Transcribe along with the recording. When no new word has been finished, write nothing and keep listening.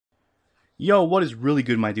Yo, what is really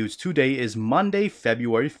good, my dudes? Today is Monday,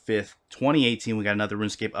 February 5th, 2018. We got another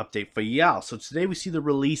RuneScape update for y'all. So today we see the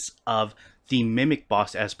release of the Mimic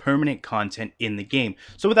boss as permanent content in the game.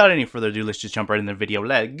 So without any further ado, let's just jump right in the video.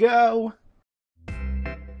 Let's go!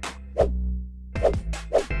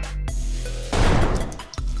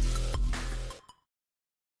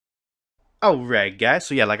 Alright guys,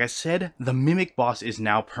 so yeah, like I said, the Mimic boss is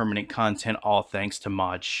now permanent content, all thanks to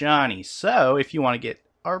Mod Shiny. So if you want to get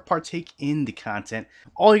or partake in the content,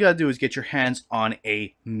 all you gotta do is get your hands on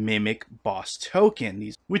a Mimic boss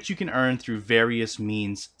token, which you can earn through various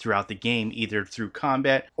means throughout the game, either through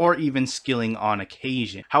combat or even skilling on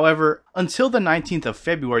occasion. However, until the 19th of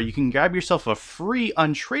February, you can grab yourself a free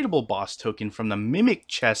untradeable boss token from the Mimic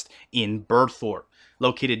chest in Berthorpe,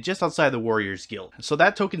 located just outside the Warriors Guild. So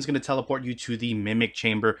that token is going to teleport you to the Mimic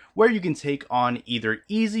Chamber, where you can take on either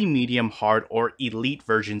easy, medium, hard, or elite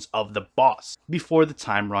versions of the boss before the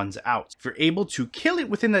time runs out. If you're able to kill it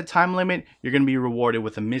within that time limit, you're going to be rewarded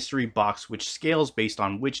with a mystery box which scales based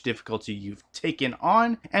on which difficulty you've taken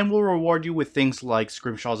on, and will reward you with things like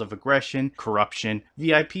Scrimshaws of Aggression, Corruption,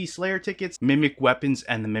 VIP Slayer tickets, Mimic weapons,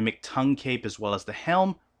 and the Mimic tongue cape, as well as the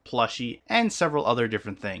helm, plushie, and several other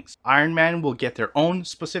different things. Iron Man will get their own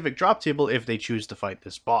specific drop table if they choose to fight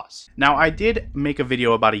this boss. Now, I did make a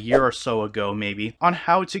video about a year or so ago maybe on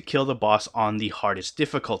how to kill the boss on the hardest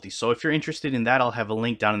difficulty, so if you're interested in that, I'll have a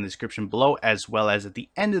link down in the description below, as well as at the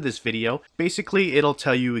end of this video. Basically, it'll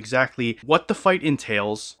tell you exactly what the fight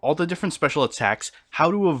entails, all the different special attacks, how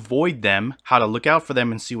to avoid them, how to look out for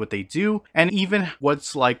them and see what they do, and even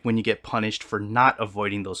what's like when you get punished for not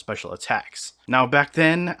avoiding those special attacks. Now, back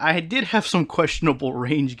then, I did have some questionable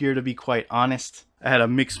range gear, to be quite honest. I had a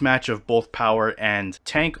mixed match of both power and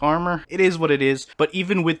tank armor. It is what it is, but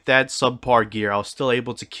even with that subpar gear, I was still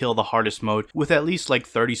able to kill the hardest mode with at least like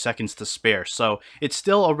 30 seconds to spare. So it's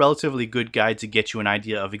still a relatively good guide to get you an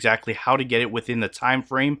idea of exactly how to get it within the time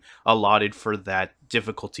frame allotted for that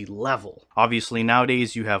difficulty level. Obviously,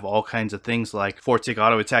 nowadays you have all kinds of things like Fortic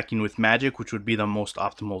auto attacking with magic, which would be the most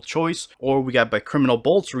optimal choice, or we got by Criminal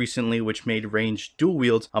Bolts recently, which made ranged dual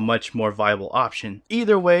wields a much more viable option.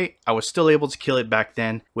 Either way, I was still able to kill it back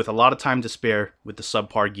then with a lot of time to spare with the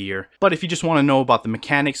subpar gear. But if you just want to know about the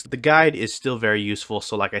mechanics, the guide is still very useful.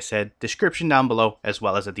 So like I said, description down below, as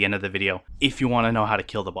well as at the end of the video, if you want to know how to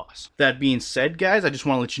kill the boss. That being said, guys, I just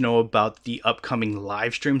want to let you know about the upcoming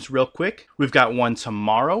live streams real quick. We've got one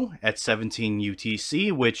tomorrow at 17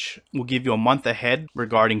 UTC, which will give you a month ahead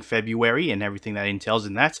regarding February and everything that entails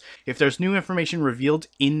in that. If there's new information revealed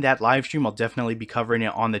in that live stream, I'll definitely be covering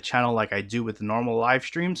it on the channel like I do with the normal live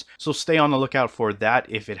streams. So stay on the lookout for that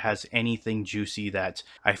if it has anything juicy that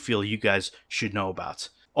I feel you guys should know about.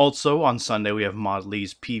 Also, on Sunday, we have Mod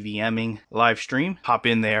Lee's PVMing live stream. Hop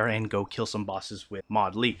in there and go kill some bosses with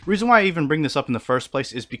Mod Lee. The reason why I even bring this up in the first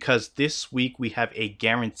place is because this week we have a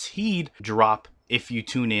guaranteed drop if you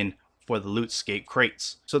tune in for the Lootscape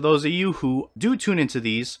crates. So those of you who do tune into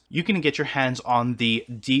these, you can get your hands on the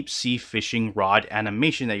deep sea fishing rod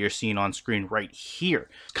animation that you're seeing on screen right here.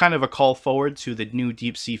 It's kind of a call forward to the new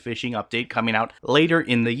deep sea fishing update coming out later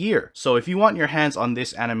in the year. So if you want your hands on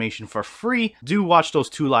this animation for free, do watch those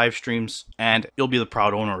two live streams and you'll be the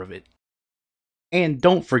proud owner of it. And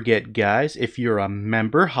don't forget, guys, if you're a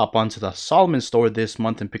member, hop onto the Solomon store this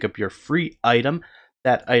month and pick up your free item.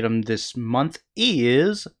 That item this month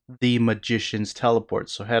is the Magician's Teleport.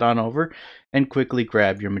 So head on over and quickly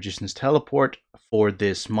grab your Magician's Teleport for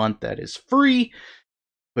this month. That is free.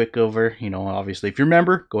 Quick over, obviously if you're a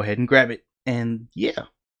member, go ahead and grab it. And yeah.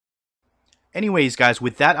 Anyways, guys,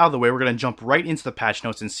 with that out of the way, we're going to jump right into the patch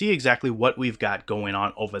notes and see exactly what we've got going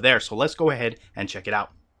on over there. So let's go ahead and check it out.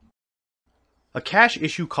 A cache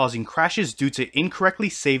issue causing crashes due to incorrectly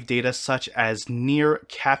saved data such as near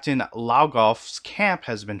Captain Laugolf's camp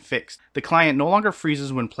has been fixed. The client no longer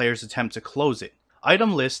freezes when players attempt to close it.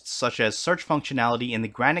 Item lists such as search functionality in the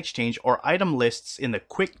Grand Exchange or item lists in the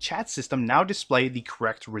quick chat system now display the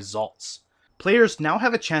correct results. Players now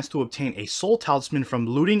have a chance to obtain a soul talisman from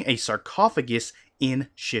looting a sarcophagus in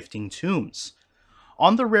Shifting Tombs.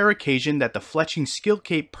 On the rare occasion that the Fletching Skill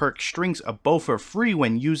Cape perk strings a bow for free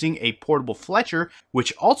when using a portable Fletcher,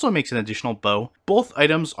 which also makes an additional bow, both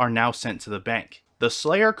items are now sent to the bank. The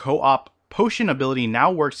Slayer co-op potion ability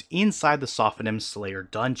now works inside the Sophonim Slayer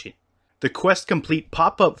dungeon. The quest complete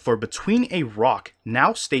pop-up for Between a Rock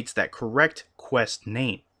now states that correct quest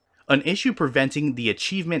name. An issue preventing the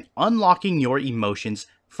achievement Unlocking Your Emotions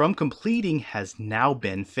from completing has now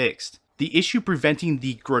been fixed. The issue preventing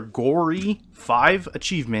the Gregory 5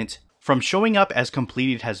 achievement from showing up as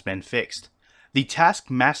completed has been fixed. The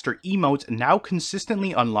Taskmaster emote now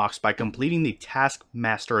consistently unlocks by completing the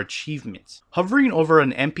Taskmaster achievements. Hovering over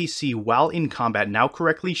an NPC while in combat now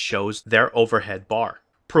correctly shows their overhead bar.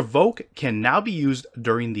 Provoke can now be used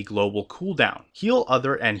during the global cooldown. Heal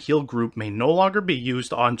Other and Heal Group may no longer be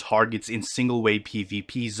used on targets in single-way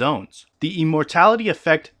PvP zones. The Immortality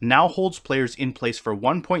effect now holds players in place for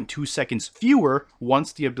 1.2 seconds fewer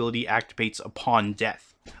once the ability activates upon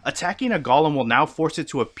death. Attacking a golem will now force it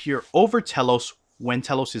to appear over Telos when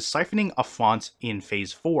Telos is siphoning a font in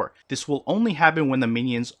Phase 4. This will only happen when the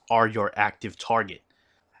minions are your active target.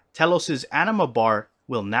 Telos' Anima bar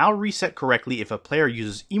will now reset correctly if a player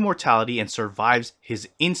uses Immortality and survives his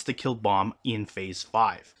insta-kill bomb in Phase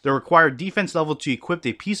 5. The required defense level to equip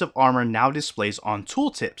a piece of armor now displays on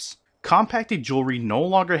tooltips. Compacted jewelry no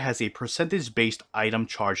longer has a percentage-based item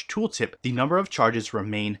charge tooltip. The number of charges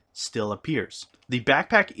remain still appears. The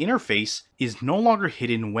backpack interface is no longer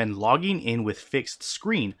hidden when logging in with fixed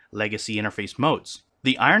screen legacy interface modes.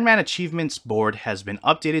 The Iron Man achievements board has been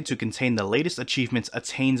updated to contain the latest achievements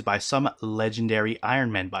attained by some legendary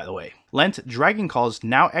Iron Men, by the way. Lent Dragon Calls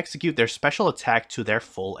now execute their special attack to their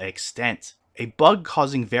full extent. A bug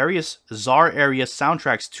causing various Zar area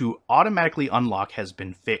soundtracks to automatically unlock has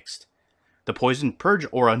been fixed. The Poison Purge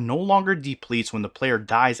aura no longer depletes when the player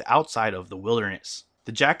dies outside of the wilderness.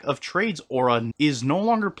 The Jack of Trades aura is no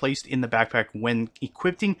longer placed in the backpack when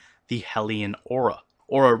equipping the Hellion aura.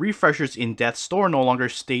 Aura refreshers in Death's Store no longer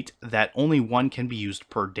state that only one can be used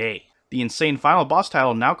per day. The Insane Final Boss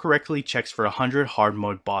title now correctly checks for 100 hard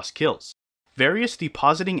mode boss kills. Various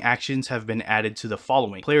depositing actions have been added to the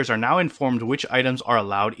following. Players are now informed which items are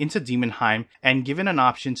allowed into Demonheim and given an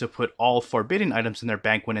option to put all forbidden items in their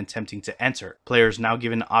bank when attempting to enter. Players now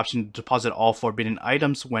given an option to deposit all forbidden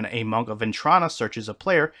items when a Monk of Entrana searches a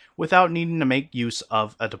player without needing to make use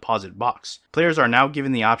of a deposit box. Players are now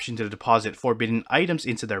given the option to deposit forbidden items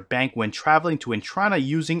into their bank when traveling to Entrana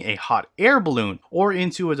using a hot air balloon, or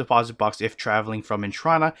into a deposit box if traveling from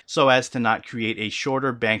Entrana, so as to not create a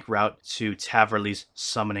shorter bank route to Taverley's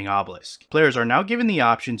Summoning Obelisk. Players are now given the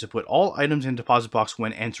option to put all items in deposit box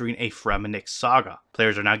when entering a Fremennik Saga.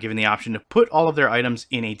 Players are now given the option to put all of their items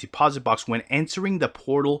in a deposit box when entering the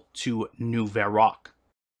portal to New Varrock.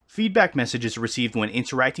 Feedback messages received when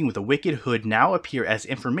interacting with a Wicked Hood now appear as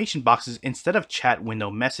information boxes instead of chat window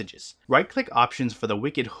messages. Right-click options for the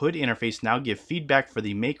Wicked Hood interface now give feedback for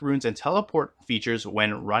the Make Runes and Teleport features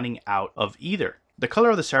when running out of either. The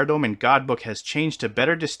color of the Saradomin Godbook has changed to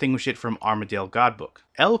better distinguish it from Armadale Godbook.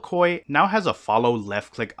 El Koi now has a follow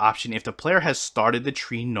left-click option if the player has started the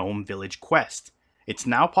Tree Gnome Village quest. It's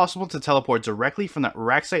now possible to teleport directly from the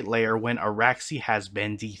Araxite layer when Araxi has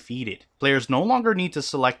been defeated. Players no longer need to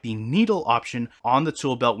select the Needle option on the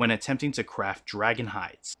tool belt when attempting to craft dragon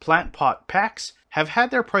hides. Plant Pot packs have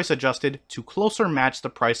had their price adjusted to closer match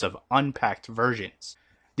the price of unpacked versions.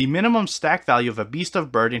 The minimum stack value of a Beast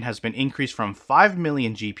of Burden has been increased from 5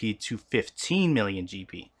 million GP to 15 million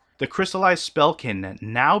GP. The crystallized spell can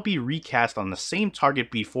now be recast on the same target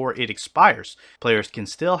before it expires. Players can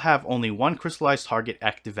still have only one crystallized target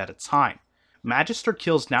active at a time. Magister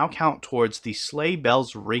kills now count towards the Slay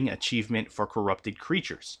Bell's Ring achievement for corrupted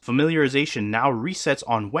creatures. Familiarization now resets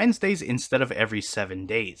on Wednesdays instead of every 7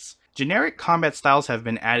 days. Generic combat styles have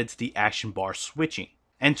been added to the action bar switching.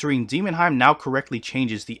 Entering Demonheim now correctly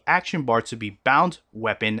changes the action bar to be bound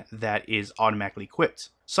weapon that is automatically equipped.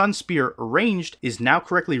 Sunspear Ranged is now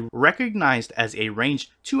correctly recognized as a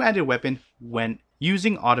ranged two-handed weapon when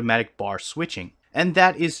using automatic bar switching. And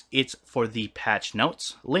that is it for the patch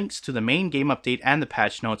notes. Links to the main game update and the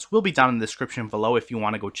patch notes will be down in the description below if you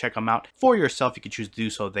want to go check them out for yourself. You can choose to do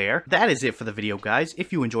so there. That is it for the video, guys.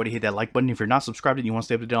 If you enjoyed it, hit that like button. If you're not subscribed and you want to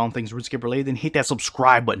stay up to date on things RuneScape related, then hit that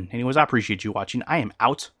subscribe button. Anyways, I appreciate you watching. I am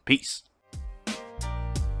out. Peace.